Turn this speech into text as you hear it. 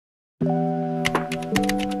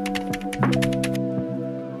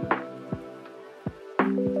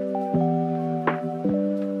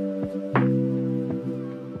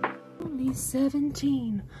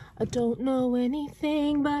17. I don't know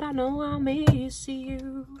anything, but I know I miss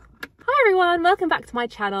you. Hi everyone, welcome back to my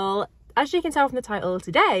channel. As you can tell from the title,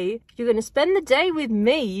 today you're going to spend the day with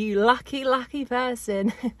me, you lucky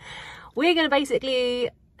person. We're going to basically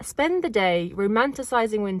spend the day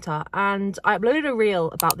romanticizing winter, and I uploaded a reel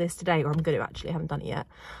about this today, or I'm going to actually, I haven't done it yet,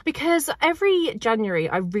 because every January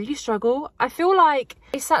I really struggle. I feel like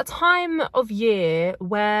it's that time of year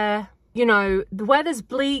where, you know, the weather's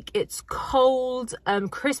bleak, it's cold,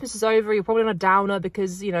 Christmas is over, you're probably on a downer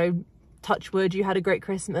because, you know, touch wood, you had a great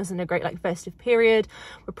Christmas and a great like festive period.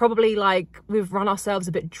 We're probably like, we've run ourselves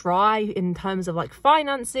a bit dry in terms of like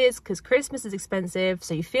finances because Christmas is expensive,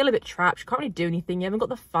 so you feel a bit trapped, you can't really do anything, you haven't got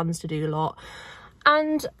the funds to do a lot.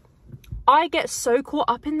 And I get so caught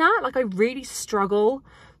up in that, like I really struggle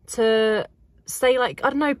to stay like, I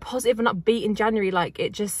don't know, positive and upbeat in January. Like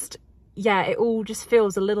it just, yeah, it all just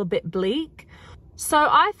feels a little bit bleak. So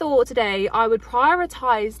I thought today I would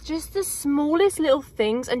prioritize just the smallest little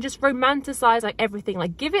things and just romanticize like everything,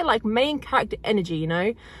 like give it like main character energy, you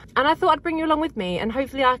know. And I thought I'd bring you along with me, and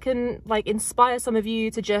hopefully I can like inspire some of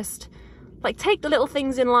you to just like take the little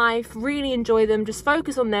things in life, really enjoy them, just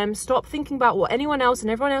focus on them, stop thinking about what anyone else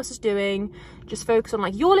and everyone else is doing, just focus on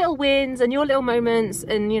like your little wins and your little moments,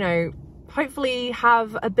 and you know, hopefully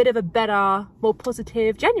have a bit of a better, more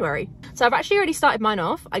positive January. So I've actually already started mine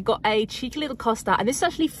off. I got a cheeky little Costa, and this is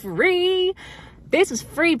actually free. This was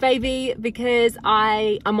free, baby, because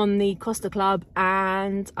I am on the Costa Club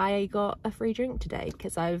and I got a free drink today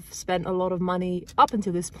because I've spent a lot of money up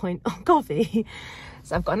until this point on coffee.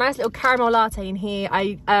 So I've got a nice little caramel latte in here.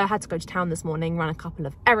 I had to go to town this morning, run a couple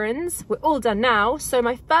of errands. We're all done now. So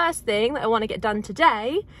my first thing that I want to get done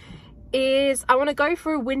today is I want to go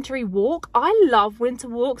for a wintry walk. I love winter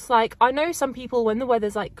walks. Like I know some people, when the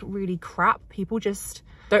weather's like really crap, people just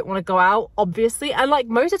don't want to go out, obviously, and like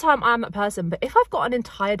most of the time I'm that person. But if I've got an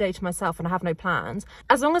entire day to myself and I have no plans,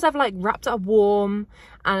 as long as I've like wrapped up warm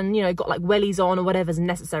and, you know, got like wellies on or whatever's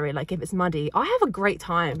necessary, like if it's muddy, I have a great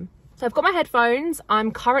time. So I've got my headphones.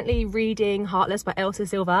 I'm currently reading Heartless by Elsa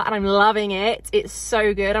Silva and I'm loving it. It's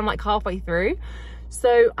so good. I'm like halfway through.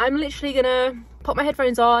 So I'm literally gonna put my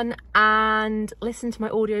headphones on and listen to my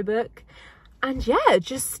audiobook and yeah,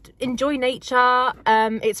 just enjoy nature.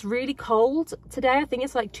 It's really cold today. I think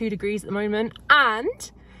it's like 2 degrees at the moment,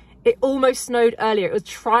 and it almost snowed earlier. It was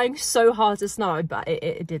trying so hard to snow, but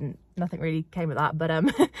it didn't. Nothing really came of that, but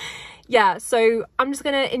yeah, so I'm just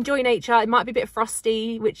gonna enjoy nature. It might be a bit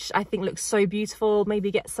frosty, which I think looks so beautiful.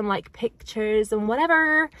 Maybe get some like pictures and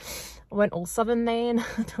whatever. I went all southern then,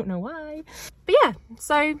 I don't know why. But yeah,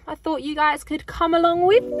 so I thought you guys could come along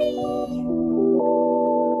with me.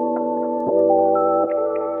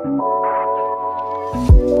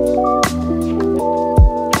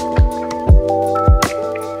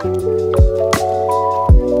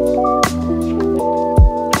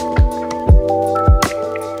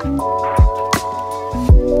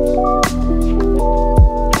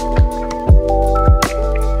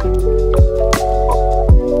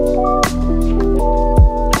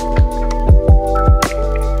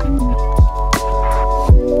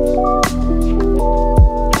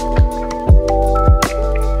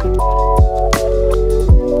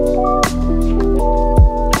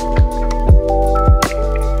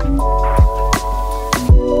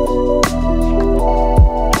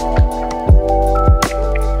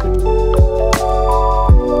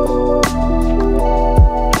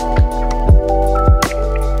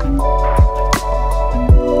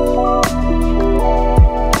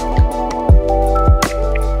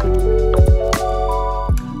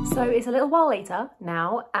 Later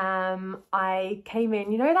now, I came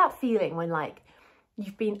in, you know that feeling when like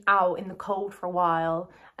you've been out in the cold for a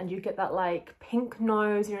while and you get that like pink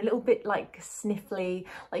nose, you're a little bit like sniffly,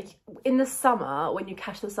 like in the summer when you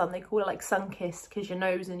catch the sun they call it like sun-kissed because your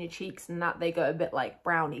nose and your cheeks and that, they go a bit like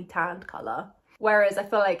browny tanned colour, whereas I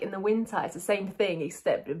feel like in the winter it's the same thing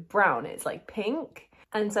except with brown, it's like pink.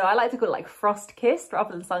 And so I like to call it like frost kissed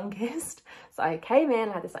rather than sun kissed. So I came in,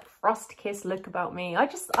 I had this like frost kiss look about me.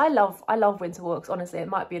 I love winter walks, honestly. It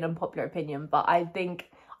might be an unpopular opinion, but I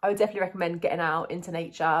think I would definitely recommend getting out into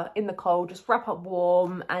nature in the cold, just wrap up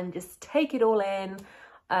warm and just take it all in.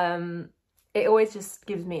 It always just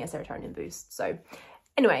gives me a serotonin boost. So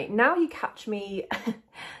anyway, now you catch me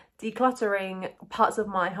decluttering parts of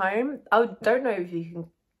my home. I don't know if you can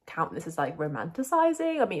count this as like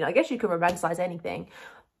romanticizing. I mean, I guess you can romanticize anything,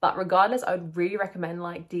 but regardless, I would really recommend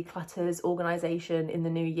like declutters, organization in the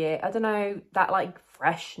new year. I don't know, that like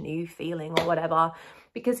fresh new feeling or whatever,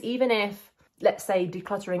 because even if, let's say,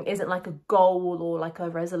 decluttering isn't like a goal or like a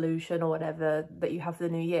resolution or whatever that you have for the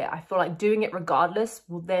new year, I feel like doing it regardless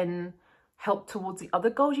will then help towards the other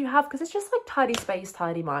goals you have, because it's just like tidy space,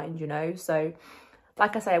 tidy mind, you know. So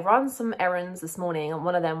like I say, I ran some errands this morning, and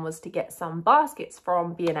one of them was to get some baskets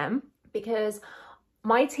from B&M, because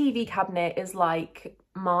my TV cabinet is like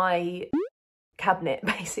my cabinet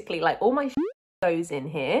basically. Like all my shit goes in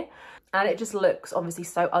here, and it just looks obviously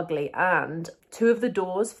so ugly. And two of the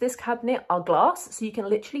doors for this cabinet are glass, so you can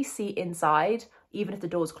literally see inside even if the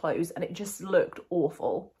door's closed, and it just looked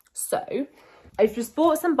awful. So I've just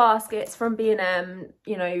bought some baskets from B&M.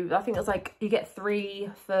 You know, I think it's like you get three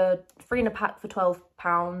in a pack for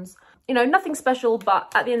 £12. You know, nothing special,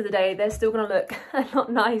 but at the end of the day, they're still gonna look a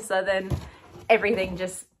lot nicer than everything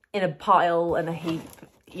just in a pile and a heap,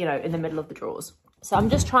 you know, in the middle of the drawers. So I'm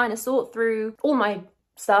just trying to sort through all my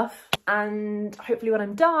stuff, and hopefully when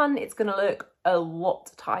I'm done, it's gonna look a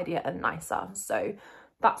lot tidier and nicer. So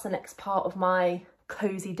that's the next part of my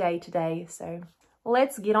cozy day today. So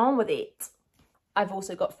let's get on with it. I've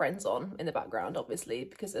also got Friends on in the background, obviously,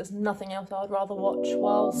 because there's nothing else I'd rather watch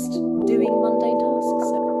whilst doing mundane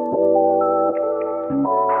tasks.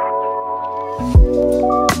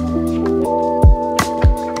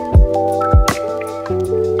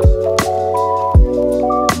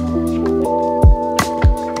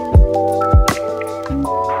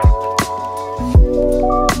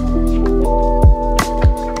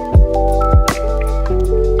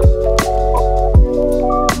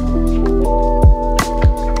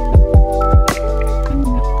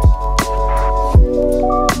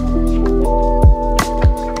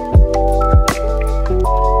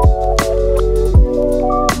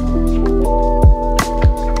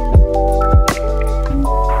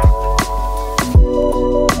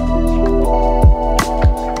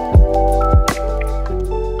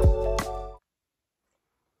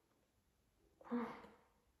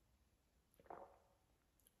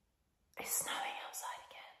 It's snowing outside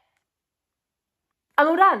again. I'm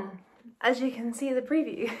all done. As you can see in the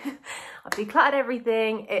preview, I've decluttered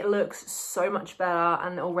everything. It looks so much better,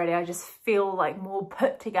 and already I just feel like more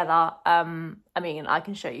put together. I mean, I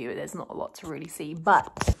can show you, there's not a lot to really see,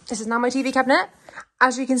 but this is now my TV cabinet.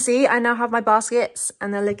 As you can see, I now have my baskets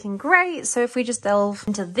and they're looking great. So if we just delve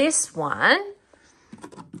into this one,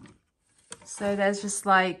 so there's just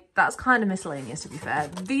like, that's kind of miscellaneous, to be fair.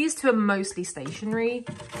 These two are mostly stationery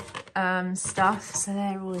stuff, so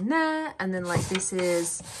they're all in there. And then like this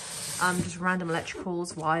is just random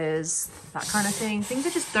electricals, wires, that kind of thing, things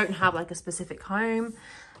that just don't have like a specific home.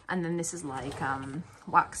 And then this is like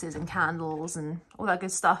waxes and candles and all that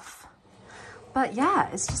good stuff. But yeah,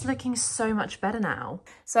 it's just looking so much better now.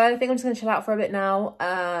 So I think I'm just gonna chill out for a bit now.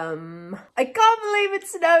 I can't believe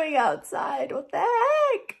it's snowing outside. What the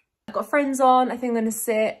heck? I've got Friends on. I think I'm gonna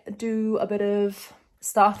sit, do a bit of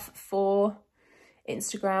stuff for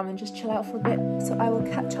Instagram and just chill out for a bit. So I will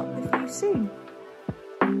catch up with you soon.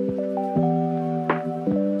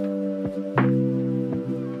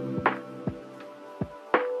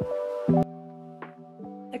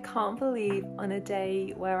 I can't believe on a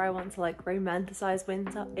day where I want to like romanticize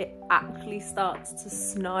winter, it actually starts to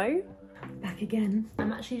snow. Back again.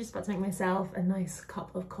 I'm actually just about to make myself a nice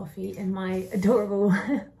cup of coffee in my adorable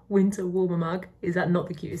winter warmer mug. Is that not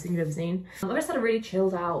the cutest thing you've ever seen? I've just had a really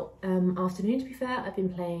chilled out afternoon, to be fair. I've been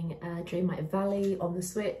playing Dreamlight Valley on the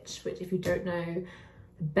Switch, which if you don't know,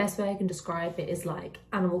 the best way I can describe it is like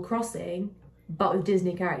Animal Crossing, but with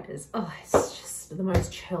Disney characters. Oh, it's just the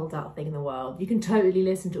most chilled out thing in the world. You can totally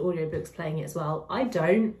listen to audiobooks playing it as well. I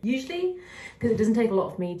don't usually, because it doesn't take a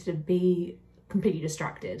lot of me to be completely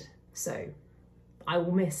distracted. So I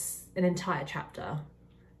will miss an entire chapter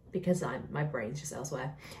because my brain's just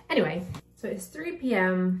elsewhere. Anyway, so it's 3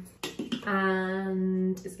 p.m.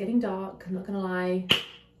 and it's getting dark, I'm not gonna lie.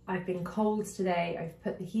 I've been cold today. I've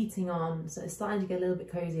put the heating on, so it's starting to get a little bit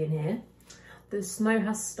cozy in here. The snow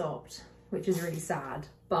has stopped, which is really sad,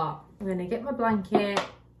 but I'm gonna get my blanket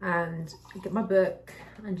and get my book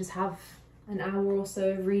and just have an hour or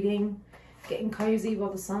so of reading, getting cozy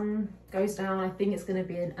while the sun goes down. I think it's going to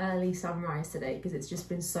be an early sunrise today because it's just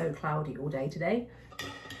been so cloudy all day today.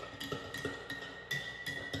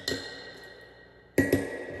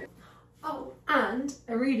 Oh, and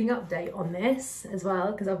a reading update on this as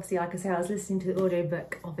well, because obviously, like I said, I was listening to the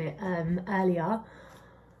audiobook of it earlier.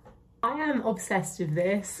 I am obsessed with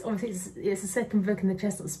this. Obviously, it's the second book in the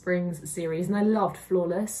Chestnut Springs series, and I loved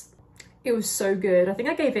Flawless. It was so good. I think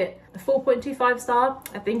I gave it a 4.25 star.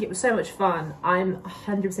 I think it was so much fun. I'm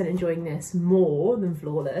 100% enjoying this more than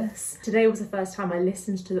Flawless. Today was the first time I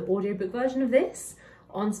listened to the audiobook version of this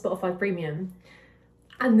on Spotify Premium.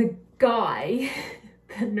 And the guy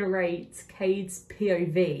that narrates Cade's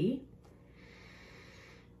POV,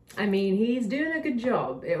 I mean, he's doing a good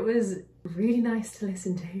job. It was really nice to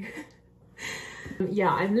listen to. Yeah,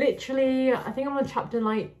 I'm literally, I think I'm on chapter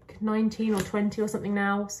like 19 or 20 or something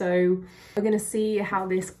now, so we're gonna see how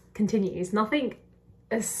this continues. Nothing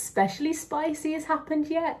especially spicy has happened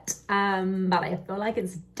yet, but I feel like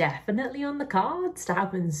it's definitely on the cards to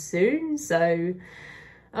happen soon, so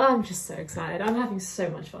I'm just so excited. I'm having so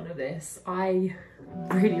much fun with this. I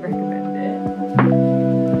really recommend it.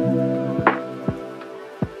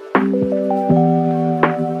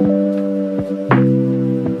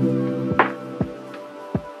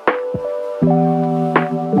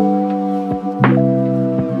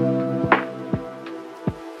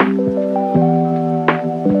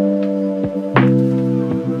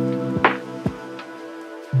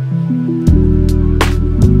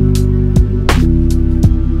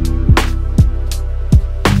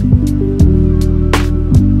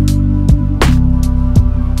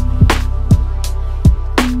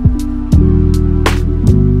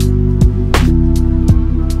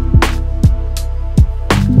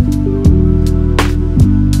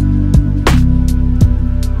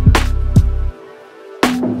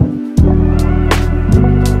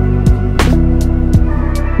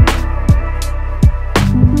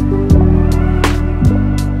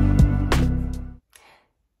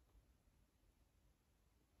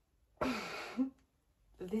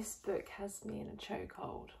 This book has me in a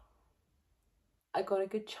chokehold. I got a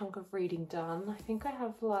good chunk of reading done. I think I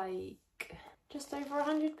have like just over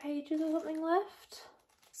 100 pages or something left.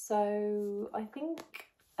 So I don't think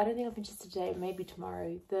I'll finish this today, maybe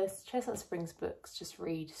tomorrow. The Chestnut Springs books just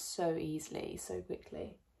read so easily, so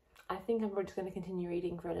quickly. I think I'm just going to continue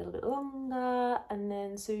reading for a little bit longer, and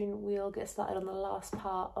then soon we'll get started on the last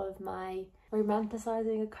part of my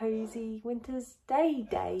romanticising a cozy winter's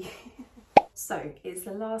day. So it's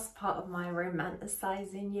the last part of my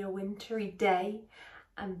romanticising your wintry day,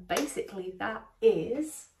 and basically that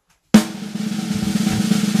is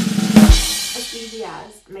as easy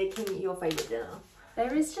as making your favourite dinner.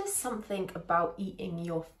 There is just something about eating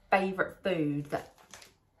your favourite food that,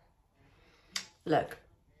 look,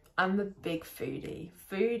 I'm a big foodie.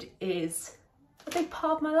 Food is a big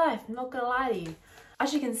part of my life, I'm not gonna lie to you.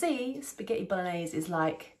 As you can see, spaghetti bolognese is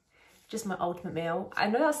like just my ultimate meal. I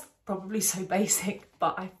know that's probably so basic,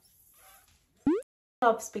 but I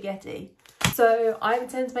love spaghetti. So I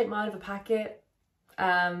intend to make mine of a packet.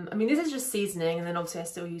 I mean, this is just seasoning, and then obviously I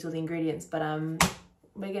still use all the ingredients, but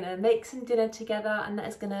we're gonna make some dinner together, and that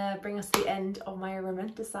is gonna bring us to the end of my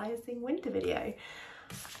romanticising winter video.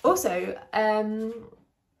 Also,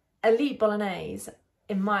 elite bolognese,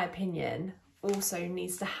 in my opinion, also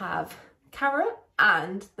needs to have carrot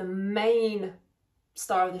and the main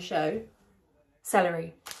star of the show,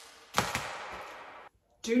 celery.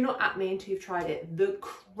 Do not at me until you've tried it. The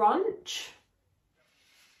crunch,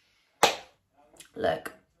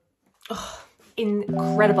 look, oh,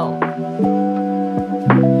 incredible.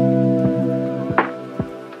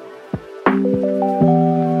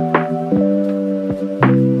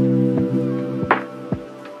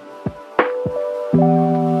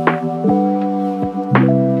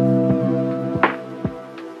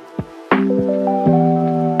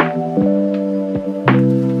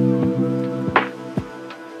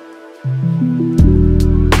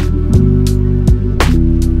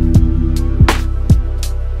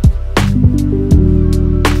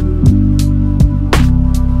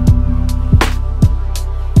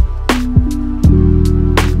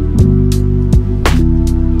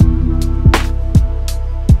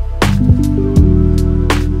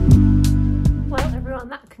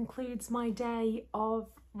 My day of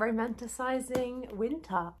romanticising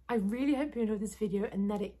winter. I really hope you enjoyed this video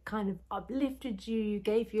and that it kind of uplifted you,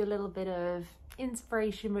 gave you a little bit of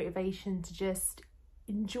inspiration, motivation to just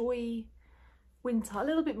enjoy winter a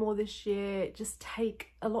little bit more this year, just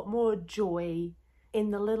take a lot more joy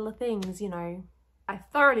in the little things, you know. I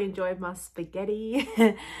thoroughly enjoyed my spaghetti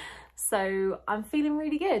so I'm feeling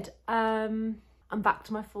really good. I'm back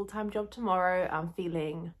to my full-time job tomorrow. I'm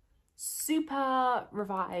feeling super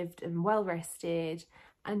revived and well rested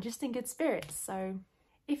and just in good spirits. So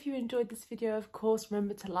if you enjoyed this video, of course,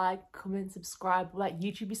 remember to like, comment, subscribe, all that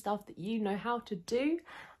YouTubey stuff that you know how to do,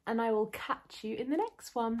 and I will catch you in the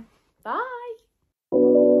next one. Bye.